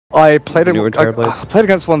I played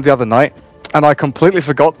against one the other night, and I completely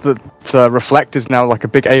forgot that Reflect is now like a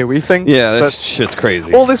big AoE thing. Yeah, that shit's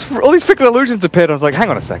crazy. All these freaking illusions appeared. I was like, hang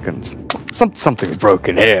on a second, something's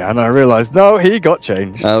broken here, and I realized no, he got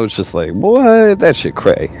changed. I was just like, what? That shit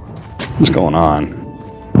cray. What's going on?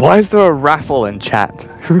 Why is there a raffle in chat?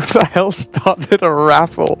 Who the hell started a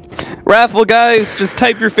raffle? Raffle, guys! Just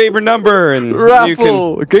type your favorite number and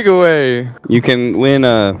raffle giveaway. You can win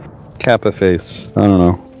a Kappa face. I don't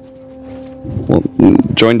know. Well,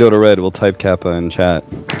 join Dota Red. We'll type Kappa in chat.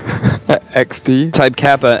 XD. Type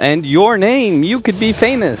Kappa and your name. You could be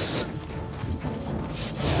famous.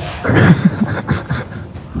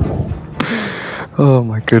 Oh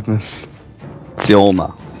my goodness.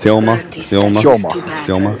 Sioma.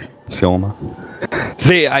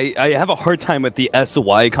 See, I have a hard time with the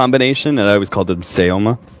SY combination, and I always called him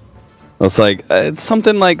Seoma. I was like, it's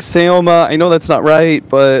something like Seoma. I know that's not right,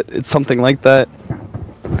 but it's something like that.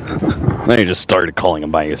 Then he just started calling him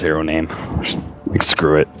by his hero name. Like,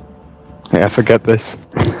 screw it. Yeah, forget this.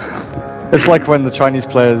 It's like when the Chinese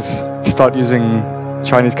players start using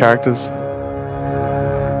Chinese characters.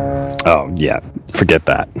 Oh, yeah. Forget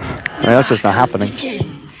that. I mean, that's just not happening.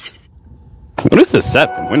 What is this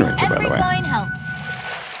set from Wind Racer, by the way? Helps.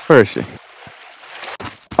 Where is she?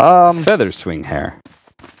 Feather swing hair.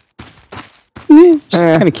 She's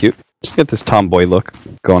kind of cute. Just get this tomboy look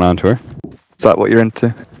going on to her. Is that what you're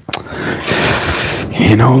into?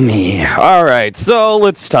 You know me. Alright, so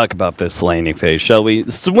let's talk about this laning phase, shall we?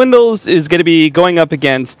 Swindles is going to be going up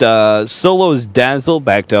against Solo's Dazzle,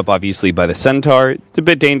 backed up obviously by the Centaur. It's a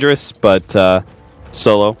bit dangerous, but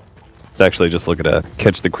Solo. Let's actually just look at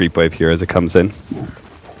catch the creep wave here as it comes in.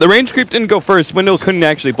 The range creep didn't go first. Swindle couldn't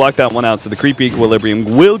actually block that one out, so the creep equilibrium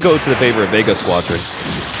will go to the favor of Vega Squadron.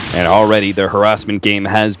 And already their harassment game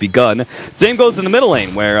has begun. Same goes in the middle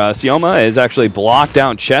lane, where Sioma is actually blocked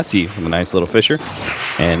out Chessie from a nice little fissure.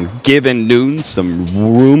 And given Noon some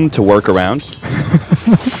room to work around.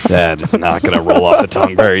 That is not going to roll off the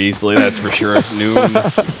tongue very easily, that's for sure. Noon.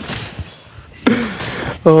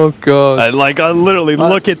 Oh god. I literally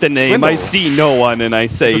look at the name, Swindle. I see no one, and I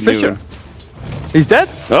say Noon. He's dead?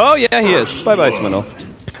 Oh yeah, he is. Bye-bye, Swindle.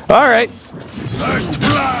 Alright.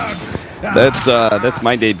 That's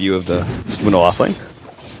my debut of the Swindle offlane.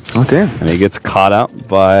 Oh damn. And he gets caught out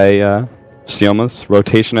by Sioma's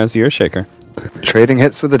rotation as the Earthshaker. Trading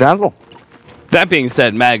hits with the Dazzle. That being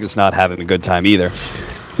said, Mag is not having a good time either.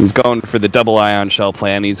 He's going for the double ion shell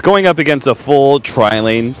plan. He's going up against a full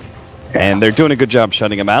tri-lane. And they're doing a good job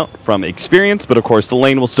shutting him out from experience, but of course the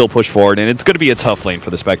lane will still push forward, and it's going to be a tough lane for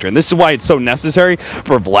the Spectre. And this is why it's so necessary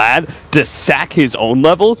for Vlad to sack his own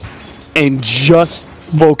levels and just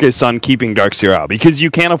focus on keeping Darkseer out, because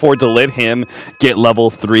you can't afford to let him get level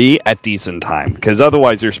 3 at decent time, because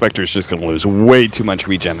otherwise your Spectre is just going to lose way too much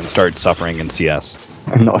regen and start suffering in CS.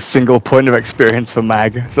 And not a single point of experience for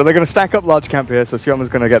Mag. So they're going to stack up large camp here, so Sioma's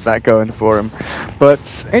going to get that going for him.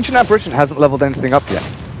 But Ancient Apparition hasn't leveled anything up yet.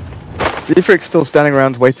 Zephyric's still standing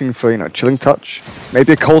around waiting for, Chilling Touch.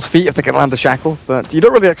 Maybe a Cold Feet if they can land a Shackle, but you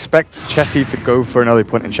don't really expect Chessie to go for an early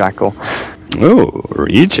point in Shackle. Ooh,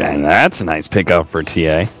 regen. That's a nice pickup for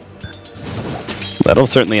TA. That'll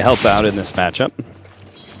certainly help out in this matchup.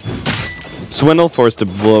 Swindle forced to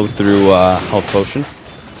blow through Health Potion.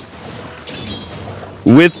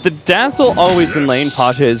 With the Dazzle always in lane,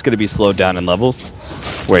 Pasha is going to be slowed down in levels.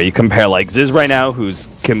 Where you compare like Ziz right now, who's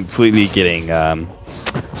completely getting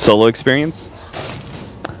solo experience.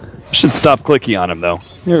 Should stop clicking on him though.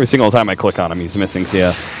 Every single time I click on him, he's missing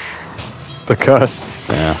CS. The curse.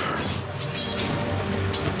 Yeah.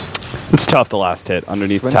 It's tough, the last hit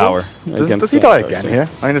underneath Swindle? tower. Does he die again here?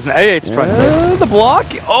 I mean, there's an AA to try and save. The block?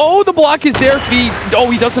 Oh, the block is there. He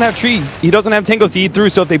doesn't have tree. He doesn't have Tango Seed through,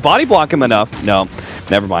 so if they body block him enough... No,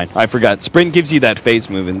 never mind. I forgot. Sprint gives you that phase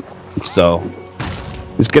movement, so...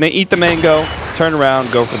 He's going to eat the mango, turn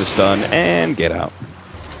around, go for the stun, and get out.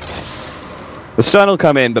 The stun will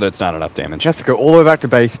come in, but it's not enough damage. He has to go all the way back to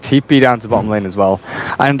base, TP down to bottom lane as well.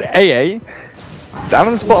 And AA, down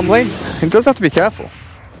in this bottom lane, he does have to be careful.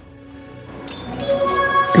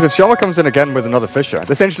 Because if Sioma comes in again with another Fissure,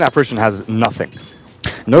 this Ancient Apparition has nothing.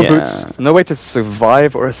 No boots, no way to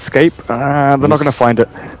survive or escape. They're not going to find it.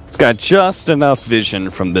 It's got just enough vision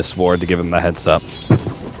from this ward to give him the heads up.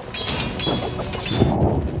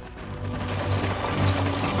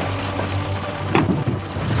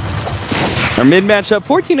 Our mid matchup,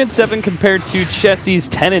 14-7 compared to Chessie's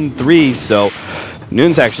 10-3, so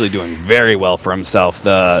Noon's actually doing very well for himself.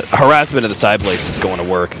 The harassment of the side blades is going to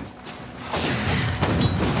work.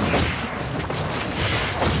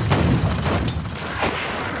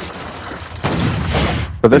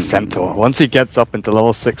 But this Centaur, once he gets up into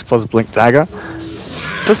level 6 plus Blink Dagger,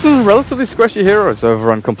 there's some relatively squishy heroes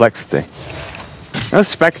over on compLexity.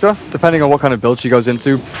 Spectre, depending on what kind of build she goes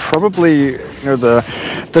into, probably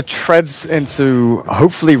the treads into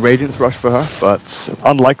hopefully Radiance Rush for her, but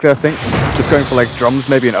unlikely I think. Just going for like drums,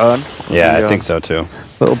 maybe an urn. Yeah, I think so too. A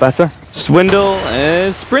little better. Swindle,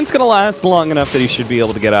 sprint's gonna last long enough that he should be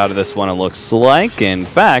able to get out of this one, it looks like. In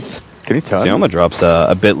fact, can he turn? Sioma drops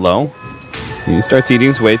a bit low. He starts eating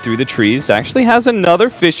his way through the trees. Actually has another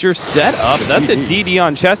Fissure set up. That's a DD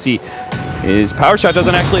on Chessie. His power shot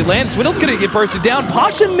doesn't actually land. Swindle's going to get bursted down.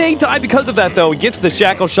 Pasha may die because of that, though. He gets the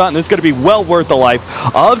shackle shot, and it's going to be well worth the life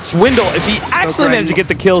of Swindle if he actually managed to get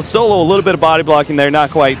the kill. Solo, a little bit of body blocking there,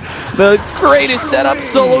 not quite the greatest setup.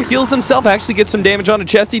 Solo heals himself, actually gets some damage onto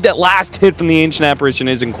Chessie. That last hit from the Ancient Apparition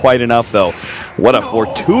isn't quite enough, though. What a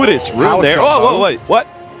fortuitous rune there. Oh, wait, what?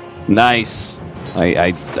 Nice.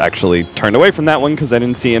 I actually turned away from that one because I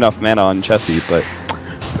didn't see enough mana on Chessie, but...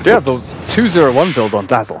 Yeah, the 201 build on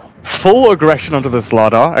Dazzle. Full aggression onto this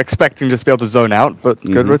Lardar, expecting just to be able to zone out, but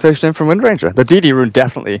good rotation in from Windranger. The DD rune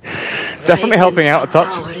definitely helping out a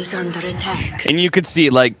touch. And you could see,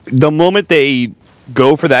 like, the moment they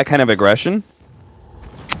go for that kind of aggression...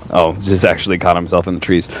 Oh, just actually caught himself in the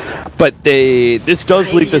trees. But this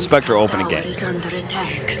does leave the Spectre open again.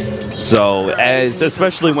 So,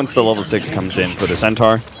 especially once the level 6 comes in for the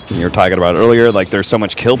Centaur, you were talking about earlier, like, there's so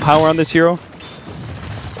much kill power on this hero.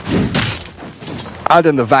 Add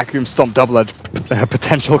in the Vacuum Stomp double edge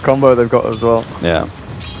potential combo they've got as well. Yeah.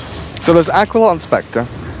 So there's Aquila on Spectre.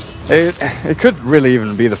 It could really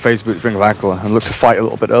even be the Phase Boots Ring of Aquila and look to fight a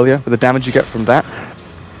little bit earlier with the damage you get from that.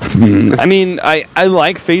 I mean, I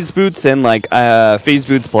like Phase Boots and like Phase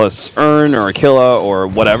Boots plus Urn or Aquila or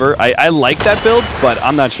whatever. I like that build, but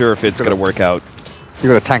I'm not sure if it's going to work out.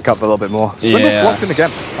 You're going to tank up a little bit more. Swindle's blocked in again.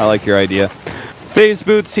 I like your idea. Phase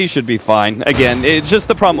Boots, he should be fine. Again, it's just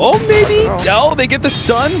the problem. Oh, maybe. Oh, they get the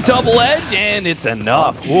stun, double edge, and it's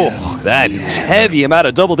enough. Ooh, that heavy amount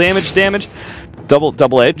of double edge damage. Double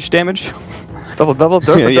damage.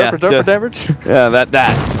 Derp damage. Yeah,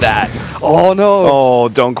 that. Oh no. Oh,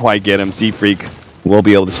 don't quite get him. Z-Freak will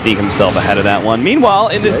be able to sneak himself ahead of that one. Meanwhile,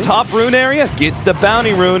 in this top rune area, gets the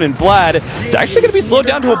bounty rune, and Vlad is actually going to be slowed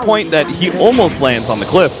down to a point that he almost lands on the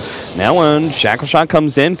cliff. Now when Shackle Shot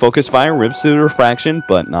comes in, Focus Fire rips through the refraction,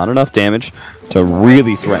 but not enough damage to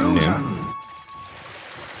really threaten Noon.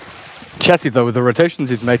 Chessie, though, with the rotations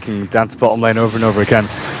he's making down to bottom lane over and over again,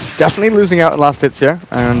 definitely losing out in last hits here,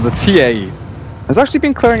 and the TA has actually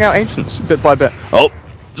been clearing out Ancients bit by bit. Oh,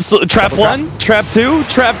 so, trap 1, trap 2,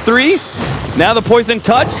 trap 3. Now the Poison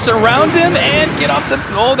Touch, surround him, and get off the...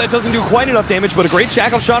 Oh, that doesn't do quite enough damage, but a great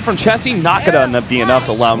Shackle Shot from Chessie, not going to be enough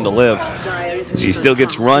to allow him to live. So he still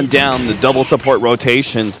gets run down the double support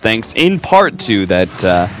rotations, thanks in part to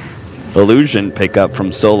that illusion pickup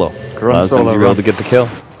from Solo. Solo able to get the kill.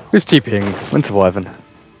 Who's TPing? Winterwyvern.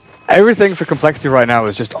 Everything for complexity right now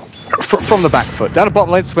is just from the back foot. Down to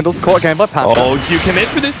bottom lane, Swindle's caught again by Panther. Oh, do you commit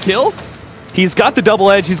for this kill? He's got the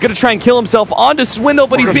double edge. He's going to try and kill himself onto Swindle,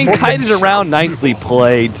 but he's being kited around. Nicely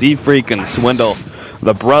played. Z-Freak and Swindle,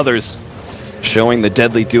 the brothers, showing the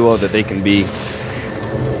deadly duo that they can be.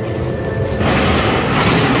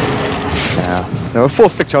 Yeah. There were 4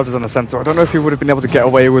 stick charges on the Centaur. I don't know if he would have been able to get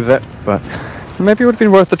away with it, but maybe it would have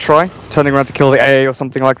been worth a try. Turning around to kill the AA or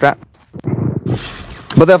something like that.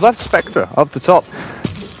 But they've left Spectre up the top.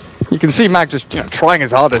 You can see Mag just trying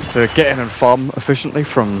his hardest to get in and farm efficiently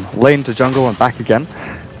from lane to jungle and back again.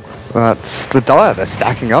 But the Dire, they're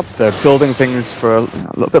stacking up, they're building things for a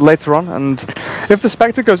little bit later on, and if the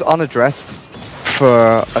Spectre goes unaddressed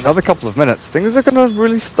for another couple of minutes, things are going to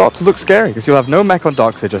really start to look scary, because you'll have no mech on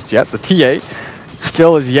Darkseid just yet. The TA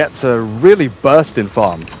still is yet to really burst in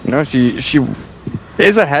farm. You know, she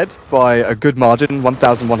is ahead by a good margin,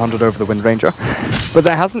 1,100 over the Windranger, but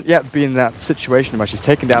there hasn't yet been that situation where she's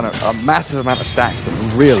taken down a massive amount of stacks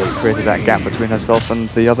and really created that gap between herself and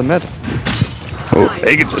the other mid. Oh,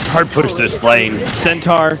 they can just hard push this lane.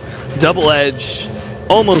 Centaur, double edge,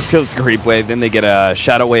 almost kills the creep wave, then they get a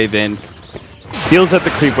shadow wave in, heals up the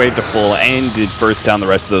creep wave to full, and it bursts down the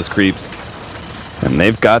rest of those creeps. And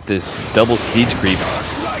they've got this double siege creep.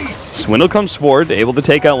 Swindle comes forward, able to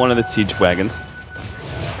take out one of the siege wagons.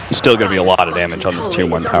 Still going to be a lot of damage on this tier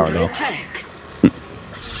 1 tower though.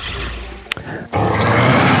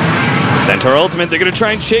 Centaur ultimate, they're going to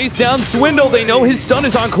try and chase down Swindle. They know his stun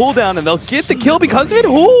is on cooldown and they'll get the kill because of it.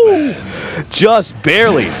 Ooh! Just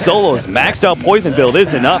barely. Solo's maxed out poison build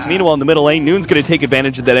is enough. Meanwhile in the middle lane, Noon's going to take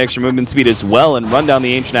advantage of that extra movement speed as well and run down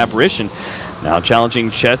the Ancient Apparition. Now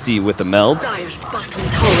challenging Chessie with the meld.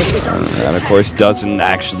 And of course doesn't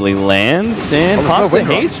actually land. And pops the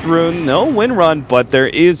haste rune. No win run, but there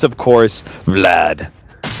is of course Vlad.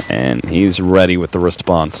 And he's ready with the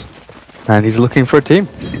response. And he's looking for a team.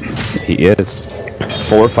 He is.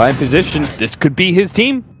 4-5 position. This could be his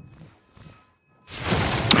team.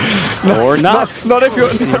 Or not. Not if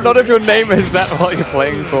your name is that while you're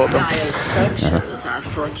playing for them.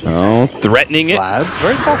 Oh, threatening it. Lads,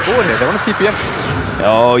 very far forward here. They want to TP in.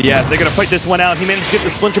 Oh, yeah, they're going to fight this one out. He managed to get the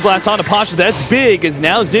Splinter Blast onto Pasha. That's big, as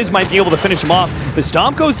now Ziz might be able to finish him off. The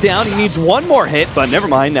Stomp goes down. He needs one more hit, but never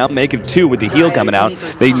mind. Now make it 2 with the heal coming out.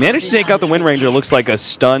 They managed to take out the Wind Ranger. Looks like a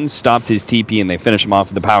stun stopped his TP, and they finish him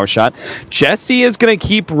off with the power shot. Chessie is going to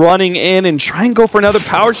keep running in and try and go for another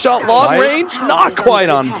power shot. Long range, not quite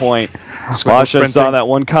on point. Pasha saw that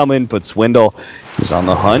one coming, but Swindle is on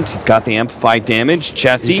the hunt. He's got the amplified damage.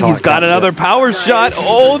 Chessie, he's got another power shot.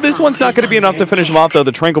 Oh, this one's not going to be enough to finish him off, though.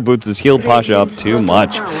 The Tranquil Boots has healed Pasha up too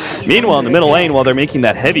much. Meanwhile, in the middle lane, while they're making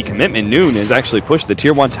that heavy commitment, Noon has actually pushed the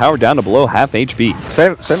tier 1 tower down to below half HP.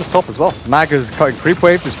 Same as top as well. Mag is cutting creep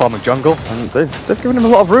waves, he's farming jungle, and they've given him a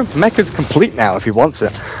lot of room. Mech is complete now if he wants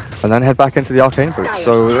it. And then head back into the Arcane Boots.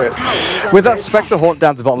 So with that Spectre Haunt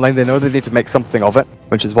down to bottom lane, they know they need to make something of it,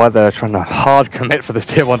 which is why they're trying to hard commit for this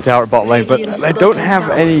tier 1 tower at bottom lane, but they don't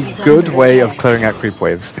have any good way of clearing out creep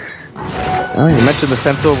waves. You mentioned the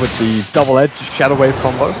Centaur with the double edge Shadow Wave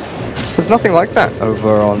combo. There's nothing like that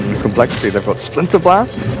over on compLexity. They've got Splinter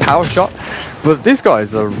Blast, Power Shot, but these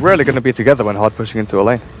guys are rarely going to be together when hard pushing into a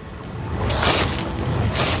lane.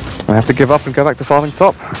 I have to give up and go back to farming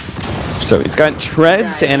top. So he's got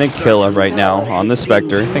Treads and a Killa right now on the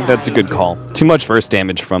Spectre. I think that's a good call. Too much burst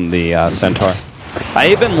damage from the Centaur. I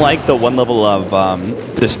even like the one level of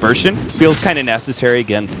Dispersion. Feels kind of necessary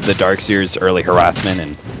against the Darkseer's early harassment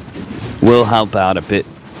and will help out a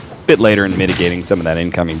bit later in mitigating some of that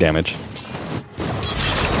incoming damage.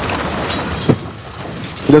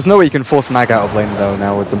 There's no way you can force Mag out of lane though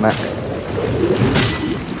now with the mech.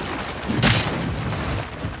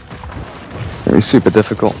 Very super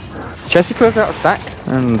difficult. Chessie clears out a stack,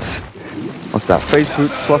 and what's that? Phase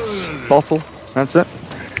Boot plus bottle. That's it.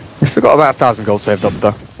 He's still got about 1,000 gold saved up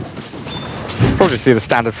though. Probably see the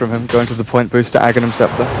standard from him going to the point boost to Aghanim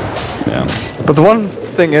Scepter. Yeah. But the one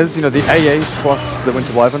thing is, you know, the AA plus the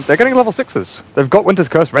Winter Wyvern, they're getting level 6s. They've got Winter's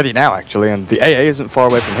Curse ready now actually, and the AA isn't far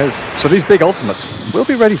away from his. So these big ultimates will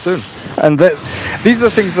be ready soon. And these are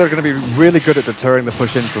the things that are going to be really good at deterring the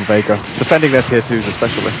push in from Vega, defending their tier 2s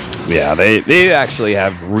especially. Yeah, they actually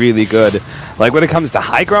have really good, like when it comes to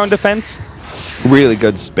high ground defense, really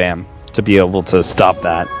good spam to be able to stop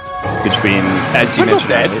that. Between, as you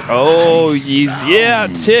mentioned, oh, yeah,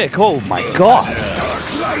 Tick, oh my god.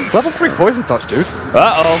 Level 3 poison touch, dude.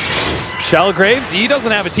 Uh-oh. Shallow Grave, he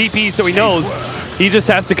doesn't have a TP, so he knows. He just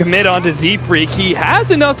has to commit onto Z-Freak. He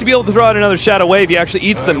has enough to be able to throw out another Shadow Wave. He actually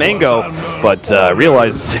eats the mango, but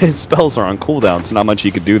realizes his spells are on cooldown, so not much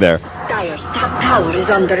he could do there.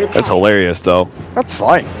 That's hilarious, though. That's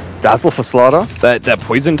fine. Dazzle for slaughter. That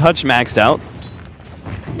poison touch maxed out.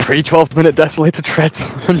 Pre-12-minute Desolator Treads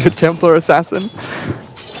on your Templar Assassin.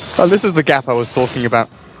 Oh, this is the gap I was talking about.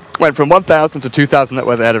 Went from 1,000 to 2,000 at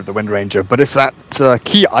where they added the Wind Ranger, but it's that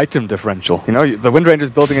key item differential. You know, the Wind Ranger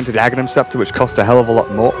is building into the Aghanim Scepter, which costs a hell of a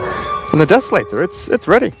lot more. And the Desolator, it's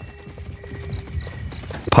ready.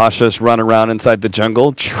 Pasha's run around inside the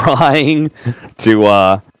jungle, trying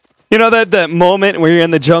to, you know, that moment where you're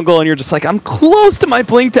in the jungle and you're just like, I'm close to my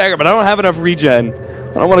Blink Dagger, but I don't have enough regen.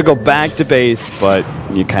 I don't want to go back to base, but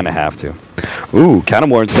you kind of have to. Ooh,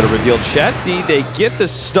 Countermore's going to reveal Chessie. They get the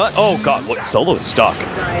stun. Oh, God, look, Solo's stuck.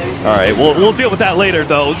 All right, we'll deal with that later,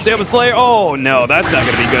 though. Samus Slayer. Oh, no, that's not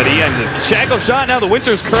going to be good. He ends the Shackle Shot. Now the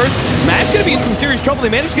Winter's Curse. Matt's going to be in some serious trouble. They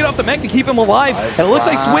managed to get off the mech to keep him alive. And it looks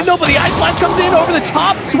like Swindle, but the Ice Blast comes in over the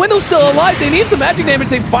top. Swindle's still alive. They need some magic damage.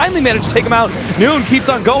 They finally managed to take him out. Noon keeps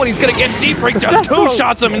on going. He's going to get Z-Freak. Just 2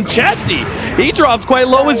 shots him. And Chessie, he drops quite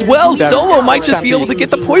low as well. Solo might just be able to get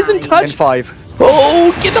the Poison Touch. 5.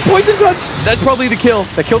 Oh, get the Poison Touch! That's probably the kill.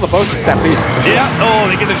 They kill the both Stampede. Yeah, oh,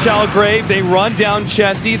 they get the Shallow Grave. They run down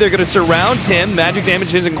Chessie. They're going to surround him. Magic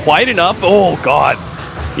damage isn't quite enough. Oh, God.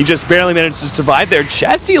 He just barely managed to survive there.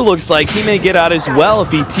 Chessie looks like he may get out as well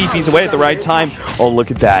if he TPs away at the right time. Oh, look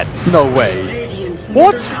at that. No way.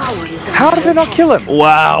 What? How did they not kill him?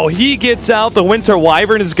 Wow, he gets out. The Winter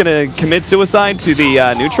Wyvern is going to commit suicide to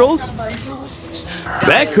the neutrals.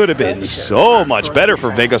 That could have been so much better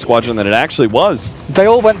for Vega Squadron than it actually was. They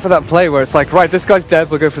all went for that play where it's like, right, this guy's dead,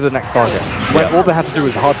 we'll go for the next target. When all they had to do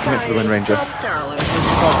was hard commit to the Wind Ranger.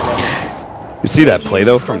 You see that play,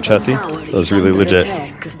 though, from Chessie? That was really legit.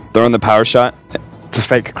 Throwing the power shot. To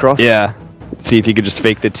fake across? Yeah. See if he could just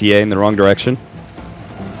fake the TA in the wrong direction.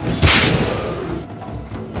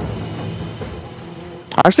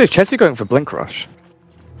 Actually, is Chessie going for Blink Rush?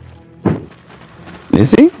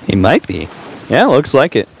 Is he? He might be. Yeah, looks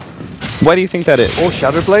like it. Why do you think that is? Or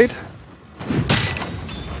Shadow Blade?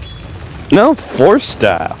 No, Force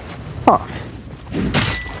Staff. Huh.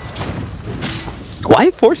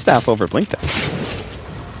 Why Force Staff over Blink Dash?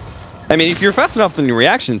 I mean, if you're fast enough in your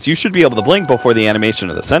reactions, you should be able to blink before the animation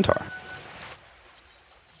of the Centaur.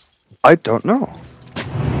 I don't know.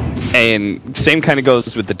 And same kind of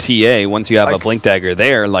goes with the TA. Once you have a Blink Dagger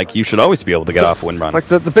there, like, you should always be able to get off Wind Run. Like,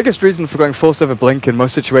 the biggest reason for going Force over Blink in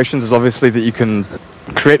most situations is obviously that you can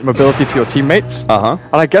create mobility for your teammates. Uh-huh.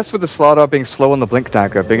 And I guess with the Slardar being slow on the Blink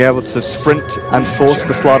Dagger, being able to sprint and force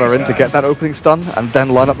the Slardar in to get that opening stun, and then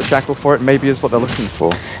line up the Shackle for it, maybe is what they're looking for.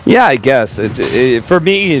 Yeah, I guess. For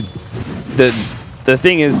me, the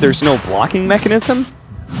thing is there's no blocking mechanism.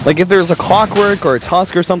 Like, if there's a Clockwork or a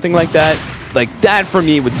Tusk or something like that, for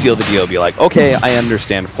me would seal the deal. Be like, okay, I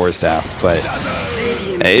understand Force Staff, but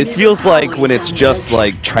it feels like when it's just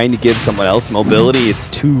like trying to give someone else mobility, it's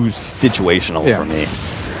too situational for me.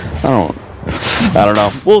 I don't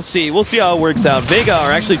know. We'll see. We'll see how it works out. Vega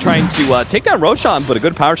are actually trying to take down Roshan, but a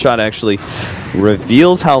good power shot actually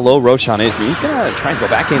reveals how low Roshan is. And he's going to try and go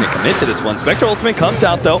back in and commit to this one. Spectre Ultimate comes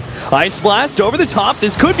out, though. Ice Blast over the top.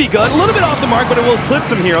 This could be good. A little bit off the mark, but it will clip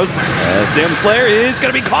some heroes. Sam Slayer is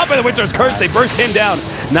going to be caught by the Witcher's Curse. They burst him down.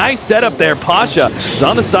 Nice setup there. Pasha is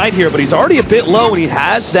on the side here, but he's already a bit low, and he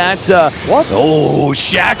has that... what? Oh,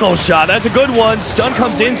 Shackle shot. That's a good one. Stun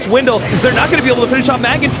comes in. Swindle. They're not going to be able to finish off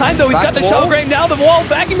Mag in time, though. He's got the Shell Grave now. The wall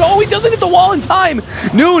backing. Oh, he doesn't hit the wall in time.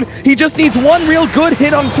 Noon, he just needs one real good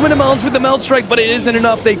hit on Swindamelons with the Melt Strike, but it isn't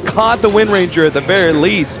enough. They caught the Wind Ranger at the very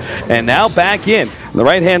least. And now back in. On the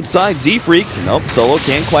right-hand side, Z-Freak. Nope, Solo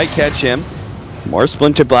can't quite catch him. More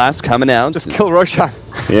Splinter Blast coming out. Just kill Roshan.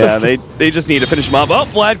 Yeah, they just need to finish him up. Oh,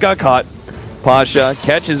 Vlad got caught. Pasha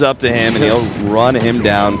catches up to him, and he'll run him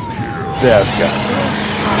down. Yeah,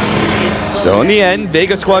 okay. So in the end,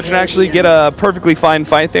 Vega Squadron actually get a perfectly fine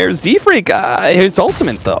fight there. Z-Freak, his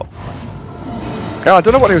ultimate, though. Yeah, I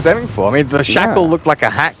don't know what he was aiming for. I mean, the Shackle looked like a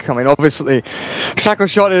hack. I mean, obviously, Shackle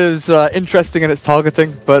shot is interesting in its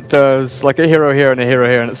targeting, but there's like a hero here and a hero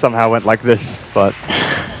here, and it somehow went like this. But,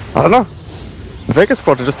 I don't know. The Vega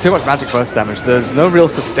Squadron, just too much magic burst damage. There's no real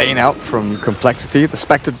sustain out from compLexity. The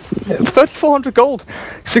Spectre, 3,400 gold,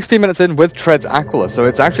 16 minutes in with Tread's Aquila, so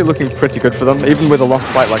it's actually looking pretty good for them. Even with a lost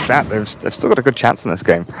fight like that, they've still got a good chance in this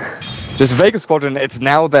game. Just Vega Squadron, it's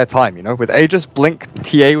now their time, you know, with Aegis, Blink,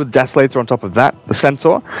 TA with Desolator on top of that, the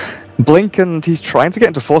Centaur, Blink, and he's trying to get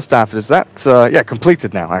into Force Staff. Is that, yeah,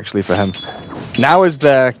 completed now, actually, for him. Now is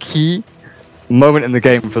their key moment in the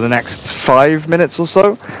game for the next 5 minutes or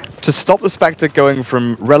so to stop the Spectre going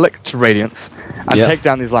from Relic to Radiance and take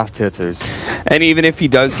down these last tier 2s. And even if he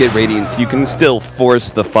does get Radiance, you can still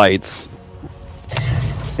force the fights.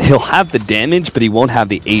 He'll have the damage, but he won't have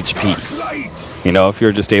the HP. You know, if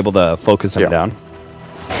you're just able to focus him down.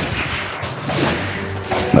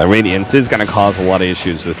 The Radiance is going to cause a lot of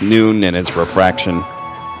issues with Noon and his refraction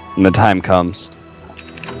when the time comes.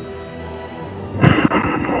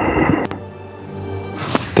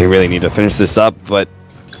 They really need to finish this up, but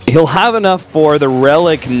he'll have enough for the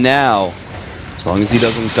Relic now. As long as he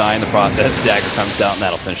doesn't die in the process, Dagger comes out and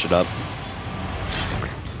that'll finish it up.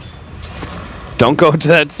 Don't go to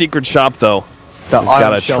that secret shop, though.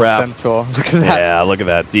 Got a trap. Centaur. Look at that. Yeah, look at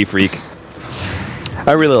that. Z-Freak.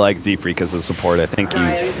 I really like Z-Freak as a support. I think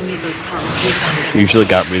he's usually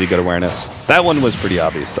got really good awareness. That one was pretty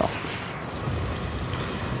obvious, though.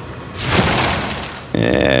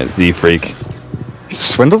 Yeah, Z-Freak.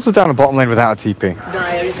 Swindles are down the bottom lane without a TP.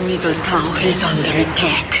 Dire's middle tower is under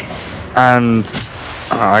attack. And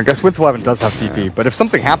I guess Winter Weapon does have TP, but if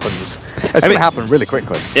something happens, it's going to happen really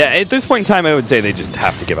quickly. Yeah, at this point in time, I would say they just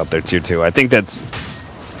have to give up their tier 2. I think that's...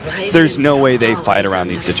 There's no way they fight around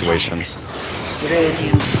these situations.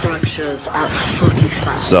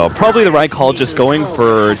 So probably the right call, just going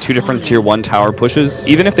for 2 different tier 1 tower pushes,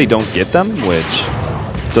 even if they don't get them, which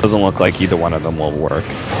doesn't look like either one of them will work.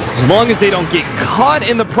 As long as they don't get caught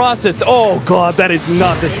in the process. Oh god, that is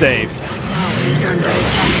not the save.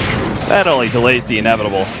 That only delays the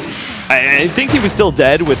inevitable. I think he was still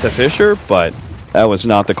dead with the Fissure, but that was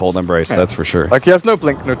not the Cold Embrace, that's for sure. Like, he has no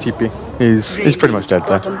Blink, no TP. He's pretty much dead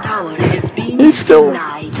there. He's still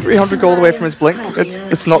 300 gold away from his Blink.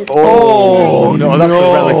 It's not all... Oh, no, that's the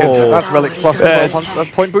Relic, isn't it? That's Relic plus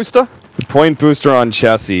that's Point Booster? The Point Booster on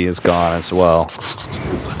Chessie is gone as well.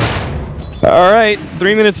 Alright,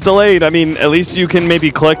 3 minutes delayed. I mean, at least you can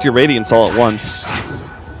maybe collect your Radiance all at once.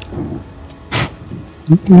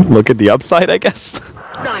 Look at the upside, I guess.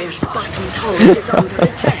 Dire's bottom tower is under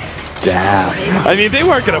attack. Damn. I mean, they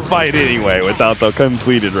weren't gonna fight anyway without the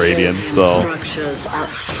completed Radiance, so. Structures are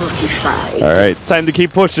fortified. Alright, time to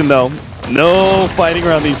keep pushing though. No fighting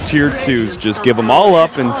around these tier 2s. Just give them all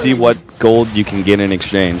up and see what gold you can get in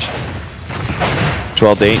exchange.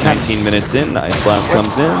 12 to 8, 19 minutes in. Ice Blast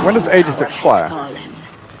comes in. When does Aegis expire?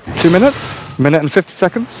 2 minutes? Minute and 50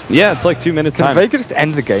 seconds? Yeah, it's like 2 minutes Can time. Vega just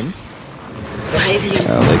end the game? They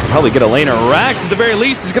can probably get a lane of Rax at the very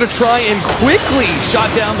least. He's going to try and quickly shot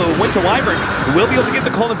down the Winter Wyvern. He will be able to get the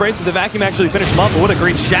Cold Embrace if the vacuum actually finish him off. But what a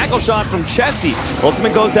great shackle shot from Chessie.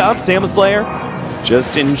 Ultimate goes out. Samus Slayer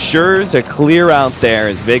just ensures a clear out there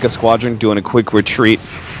as Vega Squadron doing a quick retreat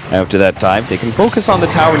after that dive. They can focus on the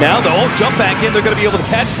tower now. They'll all jump back in. They're going to be able to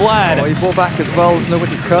catch Vlad. Oh, he bought back as well. There's no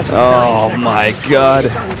Winter's Curse. Oh my god.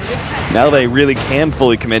 Now they really can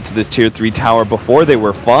fully commit to this tier 3 tower. Before they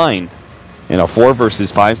were fine in a 4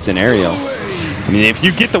 versus 5 scenario. I mean, if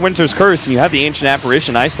you get the Winter's Curse and you have the Ancient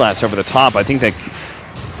Apparition Ice Blast over the top, I think that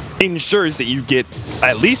ensures that you get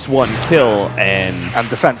at least 1 kill and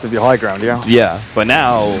defense of your high ground, yeah. Yeah, but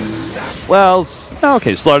now, well,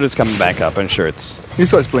 okay, Slaughter's coming back up. I'm sure it's.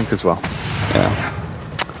 He's got his blink as well.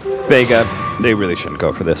 Yeah. Vega, they really shouldn't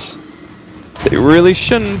go for this. They really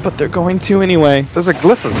shouldn't, but they're going to anyway. There's a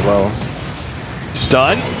glyph as well.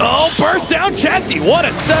 Stun. Oh, burst down Chessie. What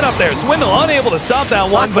a setup there. Swindle unable to stop that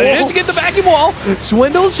one, but he did get the vacuum wall.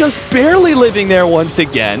 Swindle's just barely living there once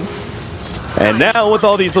again. And now with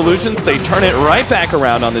all these illusions, they turn it right back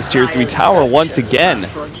around on this tier 3 tower once again.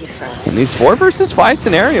 In these 4 versus 5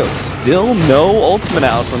 scenarios, still no ultimate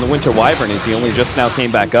out from the Winter Wyvern as he only just now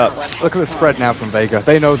came back up. Look at the spread now from Vega.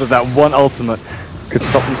 They know that that one ultimate could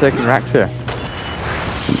stop them taking racks here.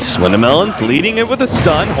 Swindamelons leading it with a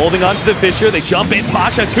stun, holding on to the Fissure. They jump in.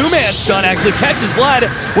 Pasha, 2-man stun, actually catches Vlad.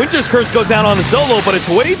 Winter's Curse goes down on the solo, but it's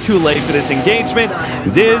way too late for this engagement.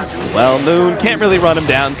 Ziz, well, Noon can't really run him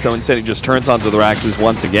down, so instead he just turns onto the Raxes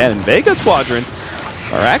once again. And Vega Squadron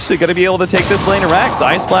are actually going to be able to take this lane of Rax.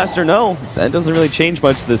 Ice Blast or no, that doesn't really change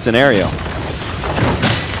much of the scenario.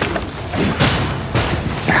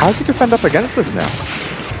 How do you defend up against this now?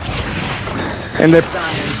 And they're...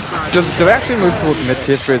 Do they actually move towards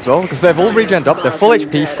mid-tier 3 as well? Because they've all regened up, they're full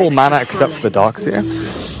HP, full mana except for the Darks here.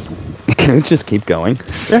 Just keep going.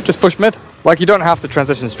 Yeah, just push mid. Like, you don't have to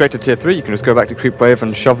transition straight to tier 3, you can just go back to creep wave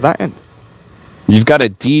and shove that in. You've got a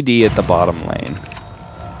DD at the bottom lane.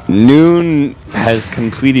 Noon has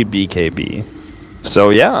completed BKB. So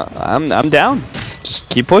yeah, I'm down. Just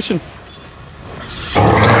keep pushing.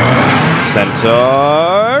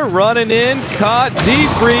 Centaur running in, caught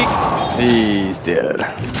Z-Freak. He's dead.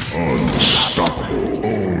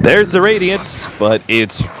 There's the Radiance, but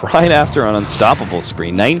it's right after an unstoppable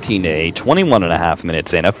screen. 19 to 8, 21.5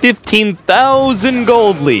 minutes in. A 15,000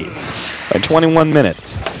 gold lead by 21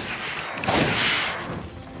 minutes.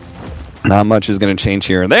 Not much is going to change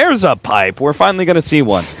here. There's a pipe. We're finally going to see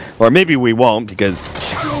one. Or maybe we won't because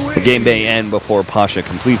the game may end before Pasha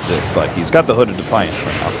completes it. But he's got the Hood of Defiance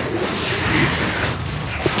right now.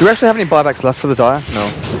 Do we actually have any buybacks left for the Dire?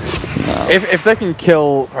 No. No. If they can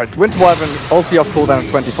kill... Right, Winter Wyvern, ulti off cooldown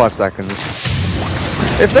 25 seconds.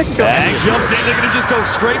 If they can kill... Bang jumps in, they're going to just go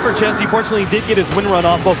straight for Chessie. Fortunately, he did get his win run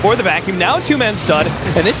off before the vacuum. Now a 2-man stud,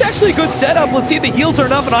 and it's actually a good setup. Let's see if the heals are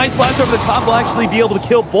enough, and Ice Blast over the top will actually be able to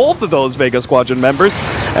kill both of those Vega Squadron members,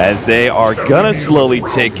 as they are going to slowly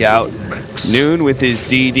take out Noon with his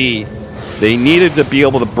DD. They needed to be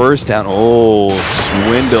able to burst down. Oh,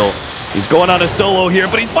 Swindle. He's going on a solo here,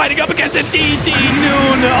 but he's fighting up against a DD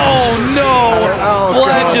Noon. Oh no!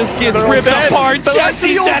 Vlad just gets ripped apart.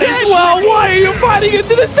 Chessie's dead as well. Why are you fighting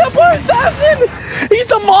into the Temple Assassin?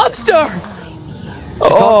 He's a monster!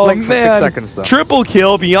 Oh blink for 6 man! seconds, though. Triple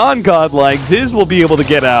kill beyond godlike. Ziz will be able to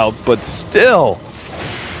get out, but still.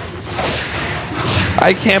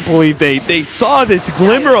 I can't believe they saw this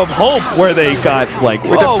glimmer of hope where they got like,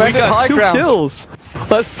 whoa, we got 2 kills.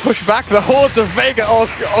 Let's push back the hordes of Vega. Oh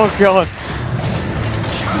god.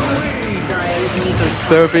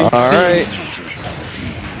 They're being sieged.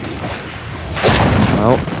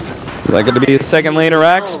 Well, is that going to be a second lane of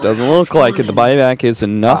Rax? Doesn't look like it. The buyback is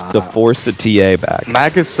enough to force the TA back.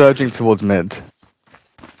 Mag is surging towards mid.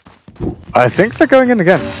 I think they're going in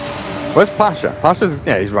again. Where's Pasha? Pasha's...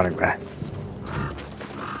 yeah, he's running there.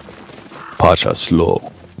 Pasha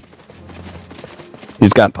slow.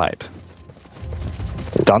 He's got pipe.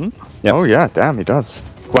 Done? Yep. Oh yeah, damn, he does.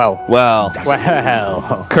 Well.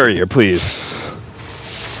 Courier, please.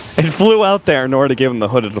 It flew out there in order to give him the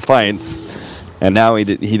Hood of Defiance, and now he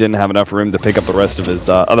didn't have enough room to pick up the rest of his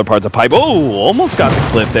other parts of pipe. Oh, almost got the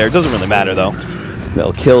clip there. It doesn't really matter though.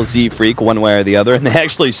 They'll kill Z-Freak one way or the other, and they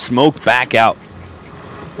actually smoke back out.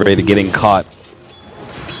 Ready to getting caught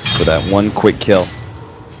for that one quick kill.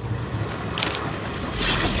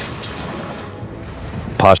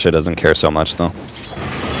 Pasha doesn't care so much, though.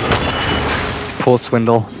 Poor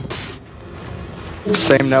Swindle.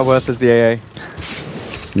 Same net worth as the AA.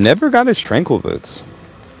 Never got his Tranquil Boots.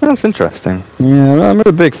 That's interesting. Yeah, I'm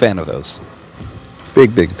a big fan of those.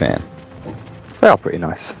 Big fan. They are pretty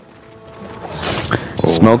nice.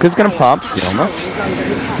 Smoke is gonna pop, Sioma.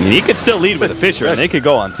 I mean, he could still lead with a Fisher, and they could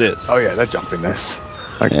go on Sis. Oh yeah, they're jumping this.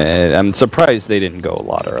 I'm surprised they didn't go a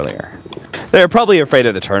lot earlier. They're probably afraid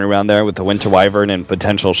of the turnaround there with the Winter Wyvern and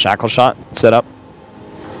potential Shackle Shot set up.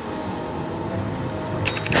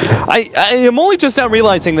 I am only just now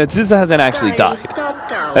realizing that Sis hasn't actually died.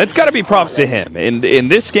 It's got to be props to him. In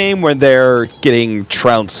this game where they're getting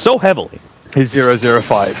trounced so heavily. He's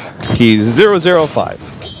 005. He's 005.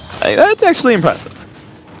 That's actually impressive.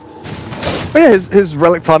 But yeah, his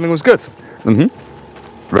relic timing was good.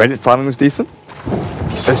 Mm-hmm. Radiant's timing was decent.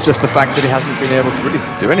 It's just the fact that he hasn't been able to really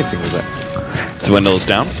do anything with it. Swindle's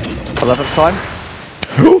down. 11th time.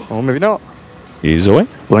 Or maybe not. He's away.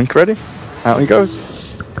 Blink ready. Out he goes.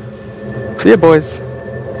 See ya, boys.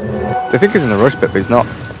 They think he's in the rush pit, but he's not.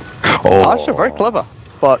 Oh. Asha, very clever,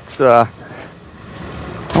 but not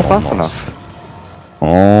fast enough.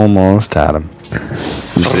 Almost had him.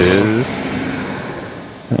 This.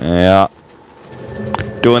 Yeah.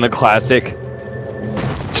 Doing the classic.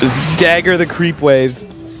 Just dagger the creep wave.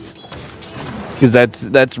 Because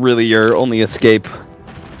that's really your only escape.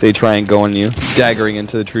 They try and go on you. Daggering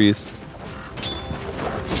into the trees.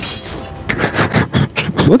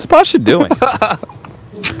 What's Pasha doing?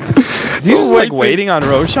 Is he just like waiting on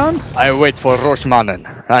Roshan? I wait for Roshmanen,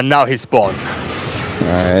 and now he's spawned.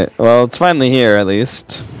 Alright, well, it's finally here at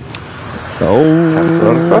least. Oh,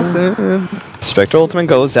 Spectral Ultimate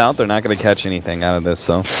goes out. They're not going to catch anything out of this,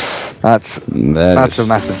 so That's a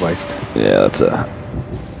massive waste. Yeah, that's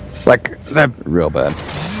they're real bad.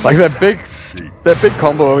 like their big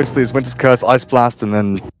combo obviously is Winter's Curse, Ice Blast, and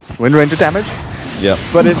then Wind Ranger damage. Yep.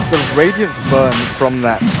 But it's the Radiance burn from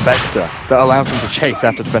that Spectre that allows them to chase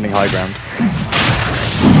after defending high ground.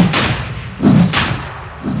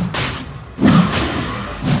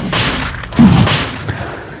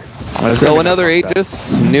 So another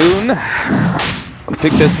Aegis, Noon.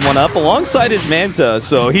 Pick this one up alongside his Manta,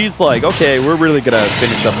 so he's like, okay, we're really gonna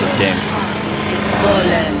finish up this game.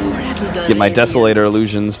 Get my Desolator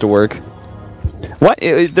illusions to work. What?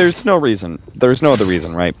 There's no reason. There's no other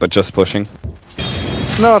reason, right? But just pushing.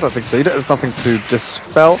 No, I don't think so. There's nothing to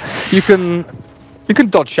dispel. You can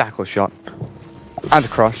dodge Shackle Shot and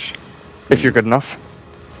Crush if you're good enough.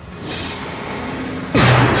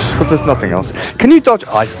 But there's nothing else. Can you dodge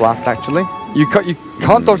Ice Blast? Actually, you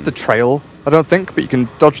can't dodge the trail. I don't think, but you can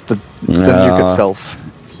dodge the nuke itself.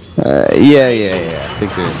 Yeah. I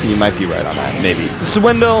think you might be right on that. Maybe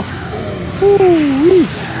Swindle.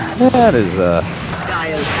 That is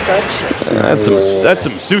that's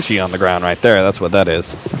some sushi on the ground right there. That's what that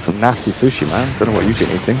is. That's some nasty sushi, man. Don't know what you've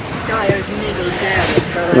been eating.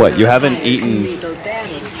 What, you haven't eaten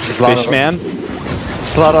fish, man?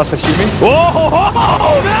 Slaughter sashimi?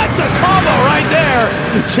 Whoa, that's a combo right there!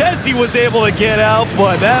 Chesty was able to get out,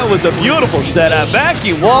 but that was a beautiful setup.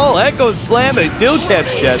 Vacuum wall, Echo Slam, they still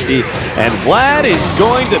catch Chesty. And Vlad is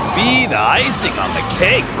going to be the icing on the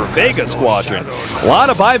cake for Vega Squadron. A lot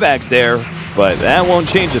of buybacks there, but that won't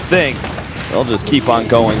change a thing. They'll just keep on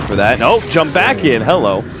going for that. Nope, jump back in,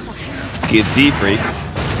 hello. Get Z-Freak.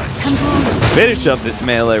 Finish up this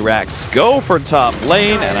melee racks. Go for top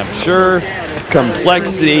lane, and I'm sure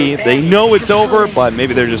compLexity, they know it's over, but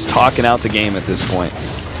maybe they're just talking out the game at this point.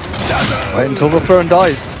 Wait until the throne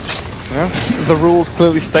dies. Yeah? The rules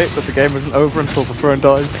clearly state that the game isn't over until the throne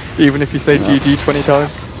dies, even if you say GG 20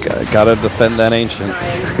 times. Gotta defend that ancient.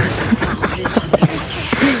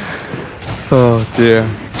 Oh dear.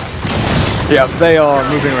 Yeah, they are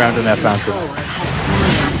moving around in their fountain.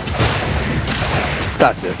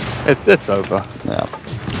 That's it. It's over. Yeah.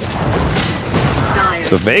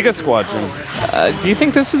 So Vega Squadron, do you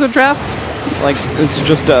think this is a draft? Like, this is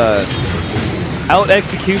just a out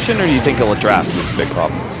execution, or do you think it'll draft is a big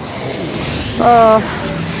problem?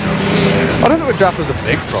 I don't know if draft was a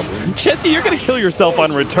big problem. Jesse, you're gonna kill yourself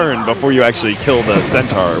on return before you actually kill the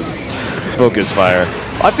Centaur Focus Fire.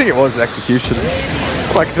 I think it was execution.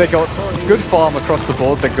 Like, they got good farm across the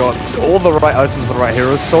board, they got all the right items, the right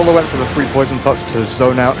heroes. Solo went for the 3 poison touch to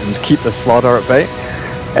zone out and keep the Slardar at bay.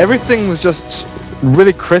 Everything was just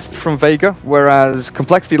really crisp from Vega, whereas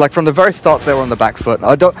compLexity, like from the very start, they were on the back foot.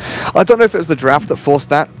 I don't know if it was the draft that forced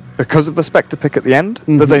that. because of the Spectre pick at the end,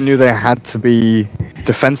 that they knew they had to be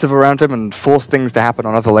defensive around him and force things to happen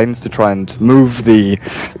on other lanes to try and move the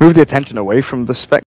attention away from the Spectre.